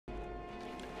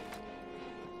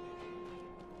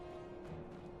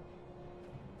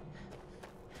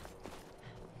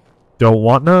Don't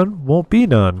want none, won't be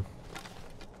none.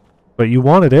 But you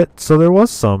wanted it, so there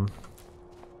was some.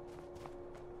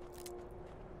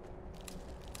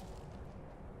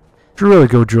 Should really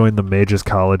go join the Mages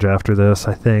College after this,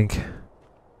 I think.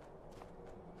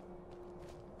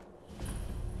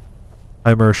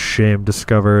 Timer shame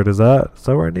discovered. Is that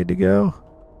where I need to go?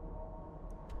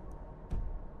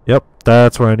 Yep,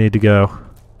 that's where I need to go.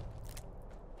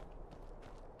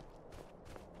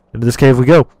 Into this cave we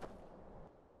go.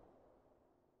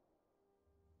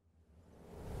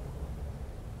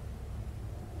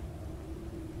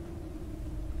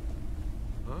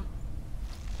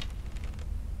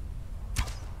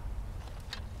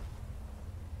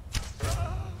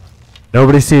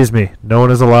 Nobody sees me. No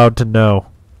one is allowed to know.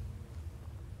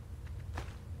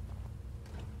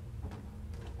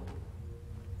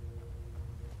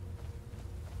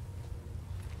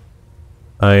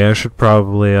 I should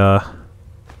probably,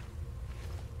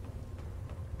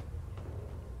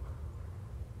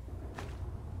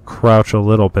 crouch a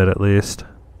little bit at least.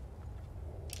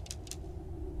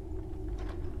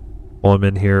 While I'm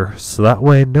in here, so that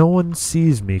way no one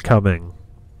sees me coming.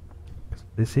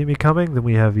 If they see me coming, then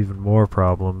we have even more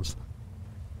problems.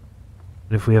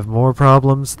 And if we have more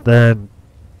problems, then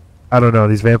I don't know,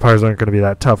 these vampires aren't going to be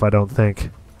that tough, I don't think.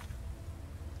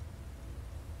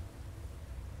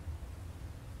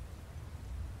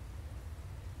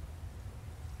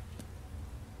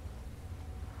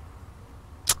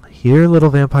 Here, little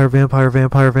vampire, vampire,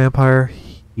 vampire, vampire.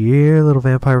 Here, little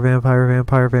vampire, vampire,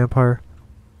 vampire, vampire.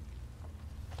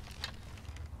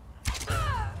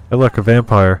 Hey, look, a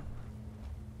vampire.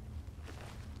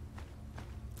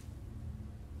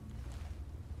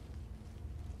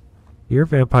 Here,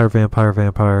 vampire, vampire,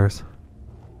 vampires.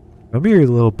 Come here, you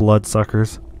little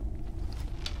bloodsuckers.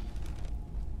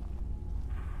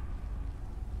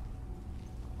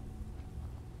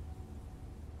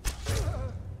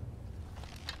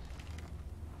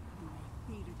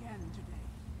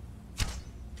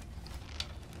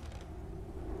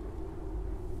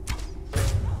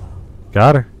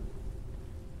 Got her.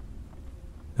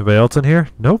 Anybody else in here?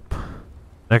 Nope.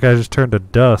 That guy just turned to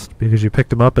dust because you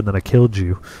picked him up and then I killed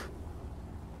you.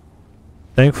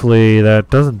 Thankfully, that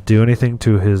doesn't do anything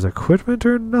to his equipment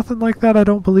or nothing like that, I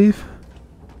don't believe.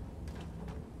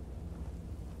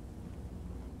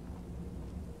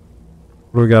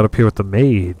 What do we got up here with the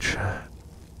mage?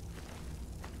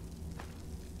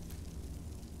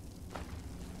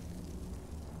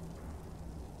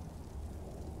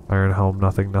 Iron helm,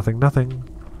 nothing, nothing, nothing.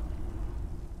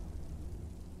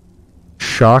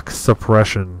 Shock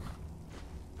suppression.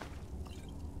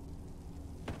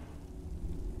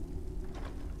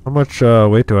 How much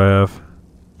weight do I have?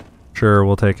 Sure,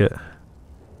 we'll take it.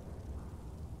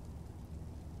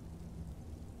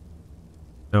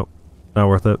 Nope, not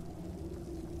worth it.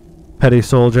 Petty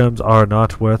soul gems are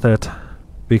not worth it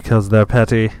because they're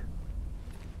petty.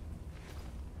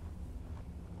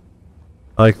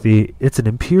 Like it's an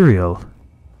Imperial.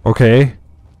 Okay. Is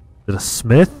it a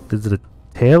Smith? Is it a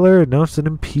Tailor? No, it's an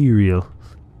Imperial.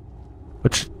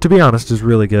 Which, to be honest, is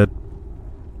really good.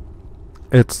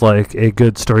 It's like a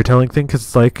good storytelling thing, because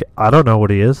it's like, I don't know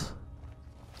what he is.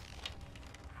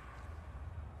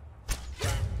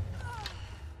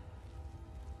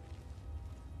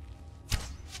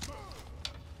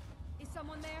 Is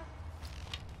someone there?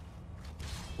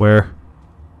 Where?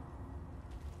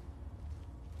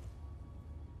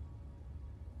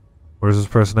 Where's this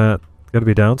person at? Gotta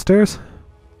be downstairs?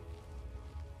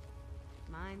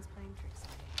 Mine's playing tricks.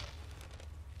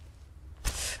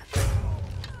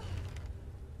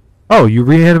 Oh, you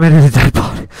reanimated a dead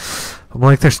body. I'm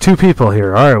like, there's two people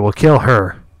here. Alright, we'll kill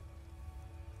her.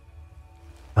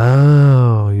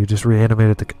 Oh, you just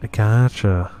reanimated the...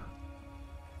 Gotcha.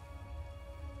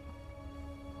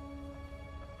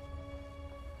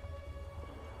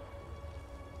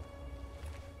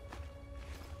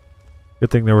 Good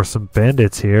thing there were some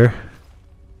bandits here.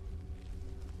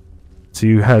 So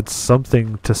you had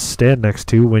something to stand next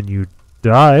to when you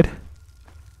died.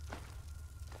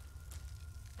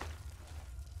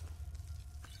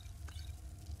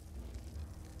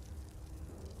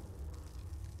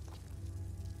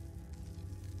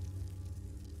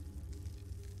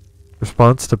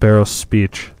 Response to Barrow's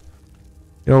speech.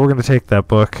 You know, we're gonna take that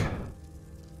book.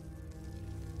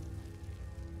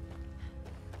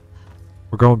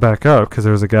 We're going back up because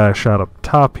there's a guy shot up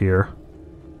top here.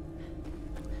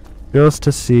 Goes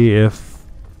to see if...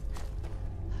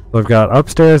 I've got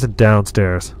upstairs and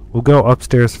downstairs. We'll go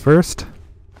upstairs first.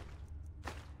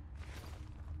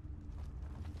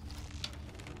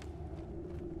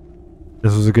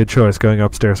 This was a good choice, going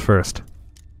upstairs first.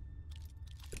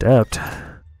 Adept.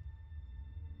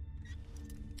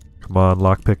 Come on,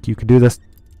 lockpick, you can do this.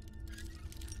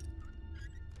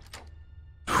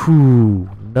 Whew,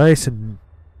 nice and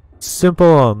simple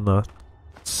on the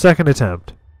second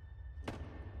attempt.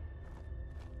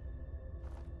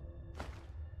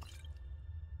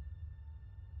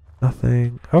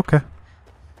 Nothing. Okay.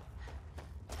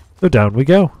 So down we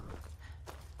go.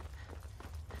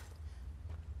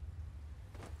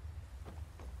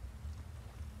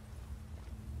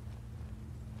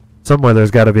 Somewhere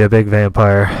there's got to be a big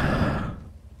vampire.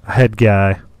 A head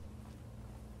guy.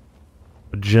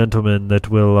 A gentleman that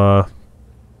will,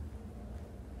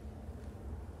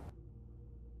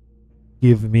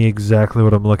 give me exactly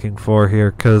what I'm looking for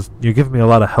here, because you're giving me a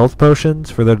lot of health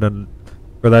potions for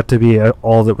that to be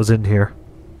all that was in here.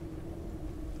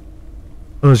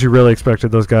 Unless you really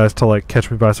expected those guys to, like, catch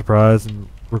me by surprise and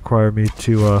require me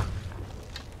to,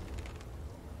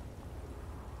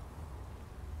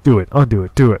 do it, undo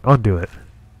it.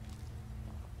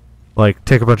 Like,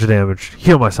 take a bunch of damage,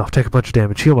 heal myself, take a bunch of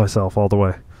damage, heal myself all the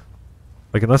way.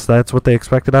 Like, unless that's what they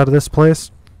expected out of this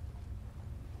place.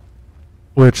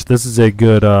 Which, this is a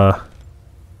good, this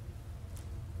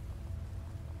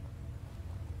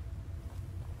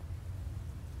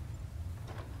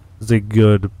is a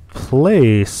good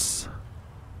place.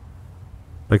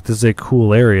 Like, this is a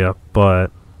cool area,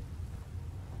 but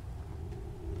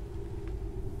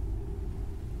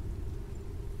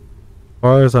as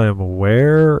far as I am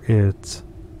aware, it's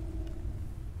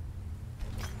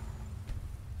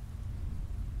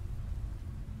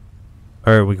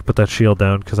alright, we can put that shield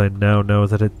down because I now know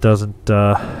that it doesn't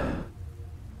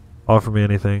offer me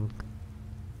anything.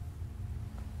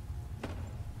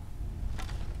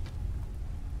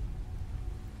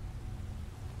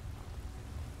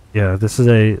 Yeah, this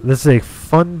is a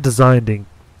fun designed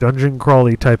dungeon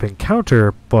crawly type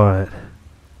encounter, but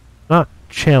not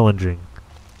challenging.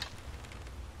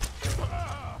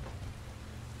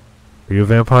 Are you a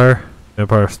vampire?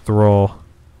 Vampire's thrall.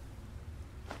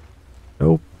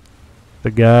 Nope.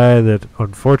 The guy that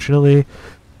unfortunately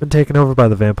been taken over by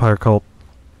the vampire cult.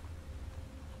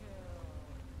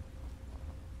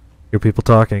 Hear people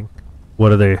talking.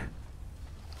 What are they?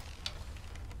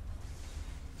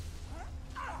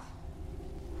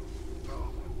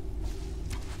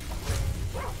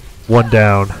 One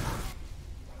down.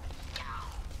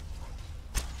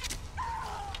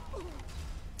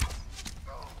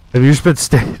 Have you just been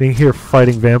standing here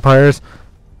fighting vampires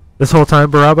this whole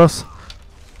time, Barabbas?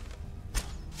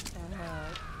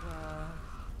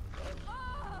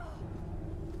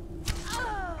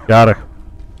 Got her.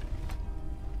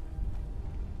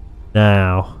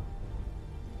 Now.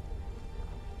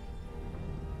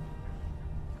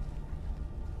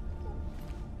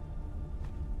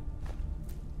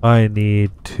 I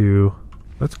need to...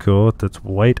 That's cool. That's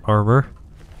white armor.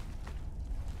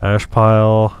 Ash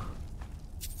pile.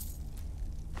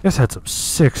 You guys had some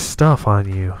sick stuff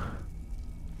on you.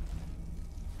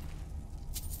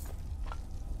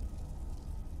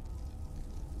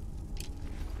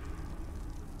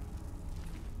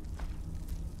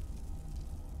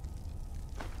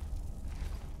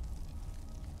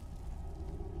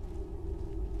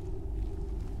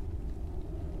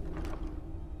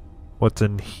 What's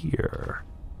in here?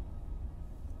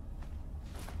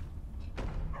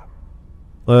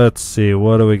 Let's see,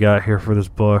 what do we got here for this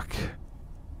book?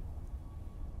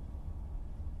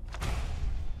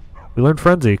 We learned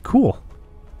Frenzy. Cool.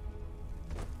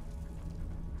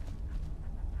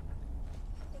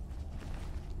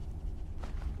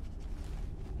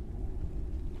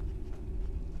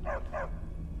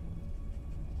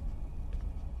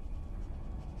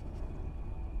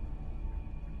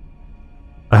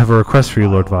 I have a request for you,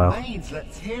 Lord Vile.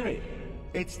 Let's hear it.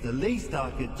 It's the least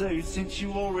I could do since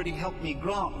you already helped me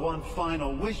grant one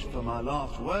final wish for my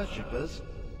last worshippers.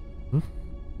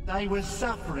 They were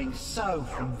suffering so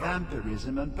from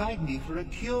vampirism and begged me for a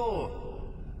cure.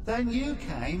 Then you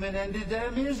came and ended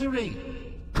their misery.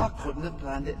 I couldn't have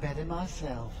planned it better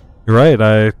myself. You're right,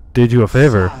 I did you a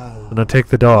favor. So, And I take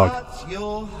the dog. what's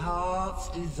your heart's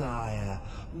desire?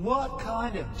 What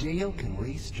kind of deal can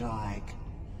we strike?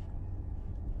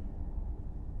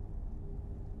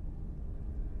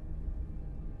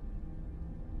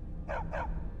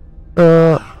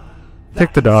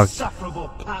 Take the dog. Insufferable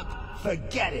pup.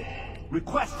 Forget it.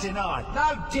 Request denied.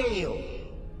 No deal.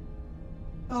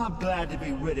 I'm glad to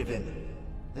be rid of him.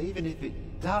 Even if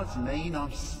it does mean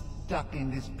I'm stuck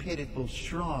in this pitiful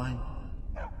shrine.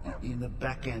 In the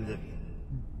back end of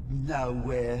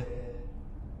nowhere.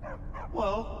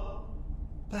 Well,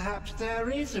 perhaps there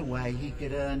is a way he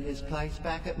could earn his place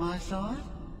back at my side.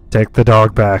 Take the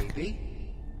dog back. Maybe,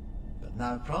 but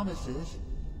no promises.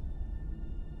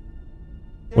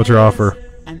 What's your offer?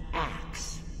 An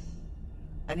axe.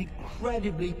 An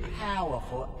incredibly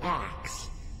powerful axe.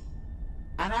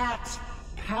 An axe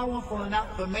powerful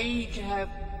enough for me to have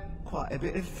quite a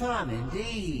bit of fun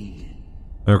indeed.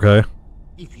 Okay.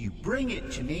 If you bring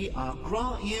it to me, I'll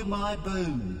grant you my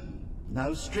boon.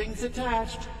 No strings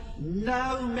attached,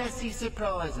 no messy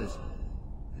surprises.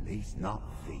 At least not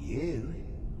for you.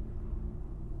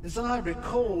 As I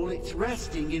recall, it's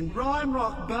resting in Rime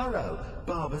Rock Burrow.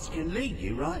 Barbers can lead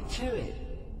you right to it.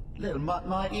 Little Mutt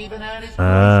might even earn his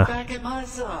price back at my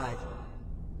side.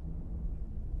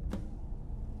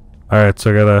 Alright,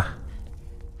 so I gotta...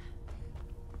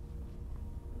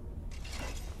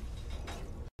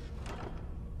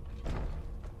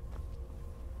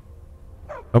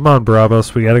 Come on,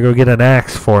 Bravos, we gotta go get an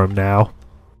axe for him now.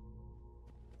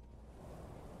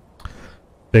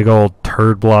 Big old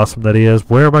turd blossom that he is.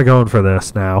 Where am I going for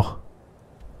this now?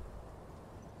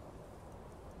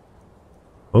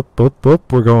 Oop, oop,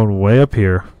 oop. We're going way up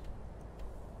here.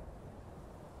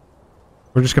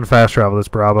 We're just gonna fast travel this,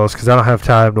 Bravos, because I don't have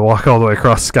time to walk all the way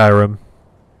across Skyrim.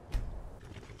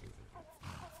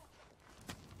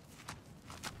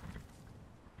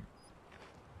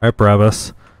 Alright,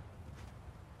 Bravos.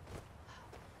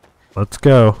 Let's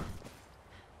go.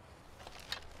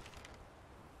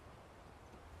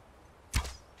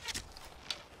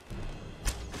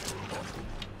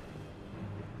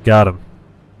 Got him.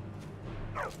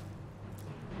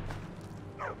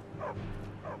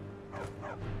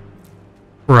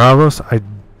 Bravos, I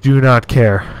do not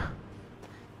care.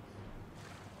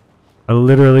 I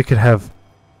literally could have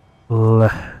zero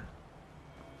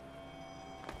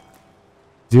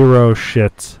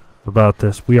shits about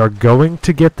this. We are going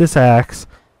to get this axe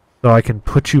so I can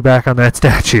put you back on that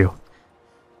statue.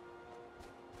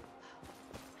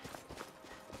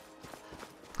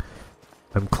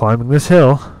 I'm climbing this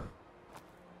hill.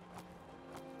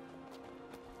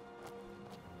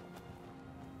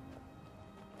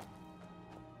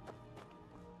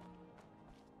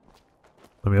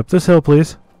 Let me up this hill,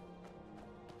 please.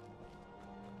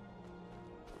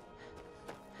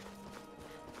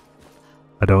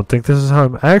 I don't think this is how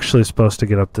I'm actually supposed to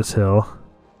get up this hill.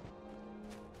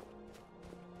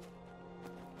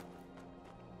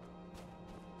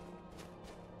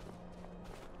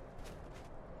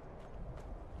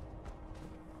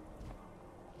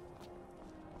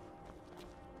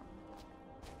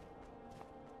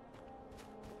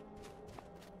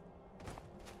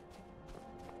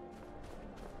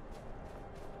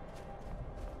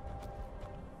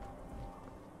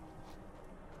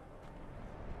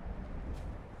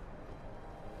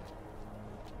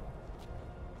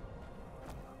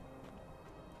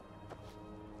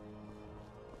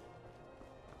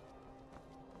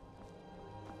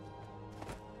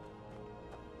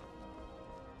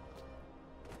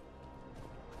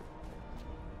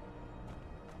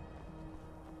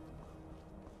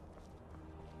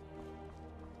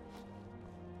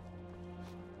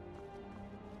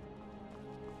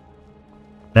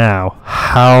 Now,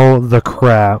 how the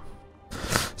crap...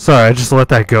 Sorry, I just let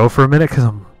that go for a minute because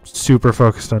I'm super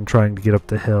focused on trying to get up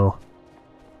the hill.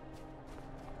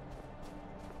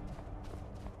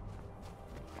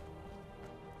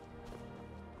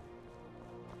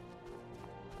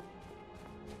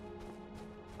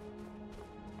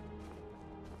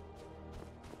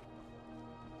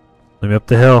 Let me up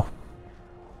the hill.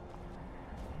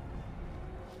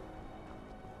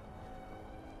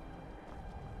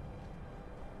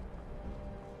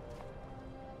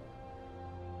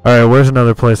 Alright, where's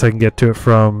another place I can get to it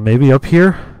from? Maybe up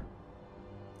here?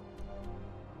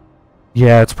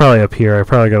 Yeah, it's probably up here. I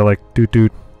probably gotta like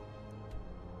doot.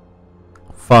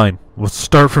 Fine. We'll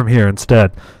start from here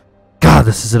instead. God,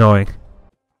 this is annoying.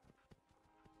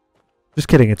 Just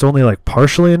kidding, it's only like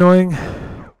partially annoying.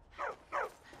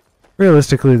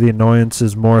 Realistically, the annoyance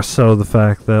is more so the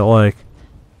fact that like...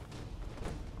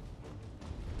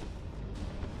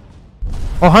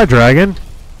 Oh, hi, dragon!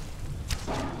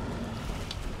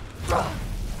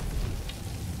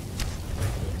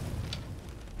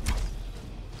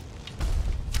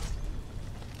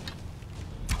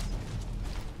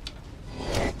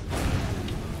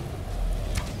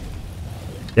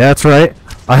 Yeah, that's right.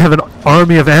 I have an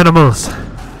army of animals.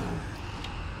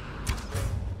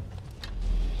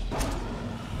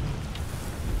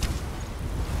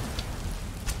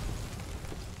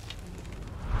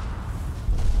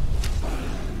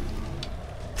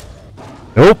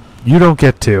 Nope, you don't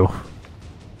get to.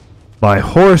 My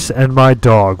horse and my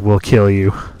dog will kill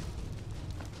you.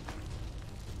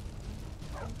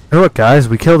 Hey, look, guys,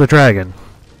 we killed a dragon.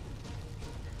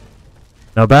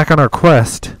 Now back on our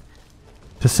quest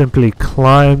to simply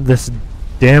climb this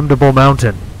damnable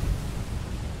mountain.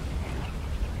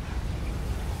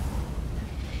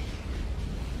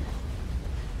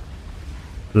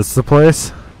 This the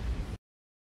place?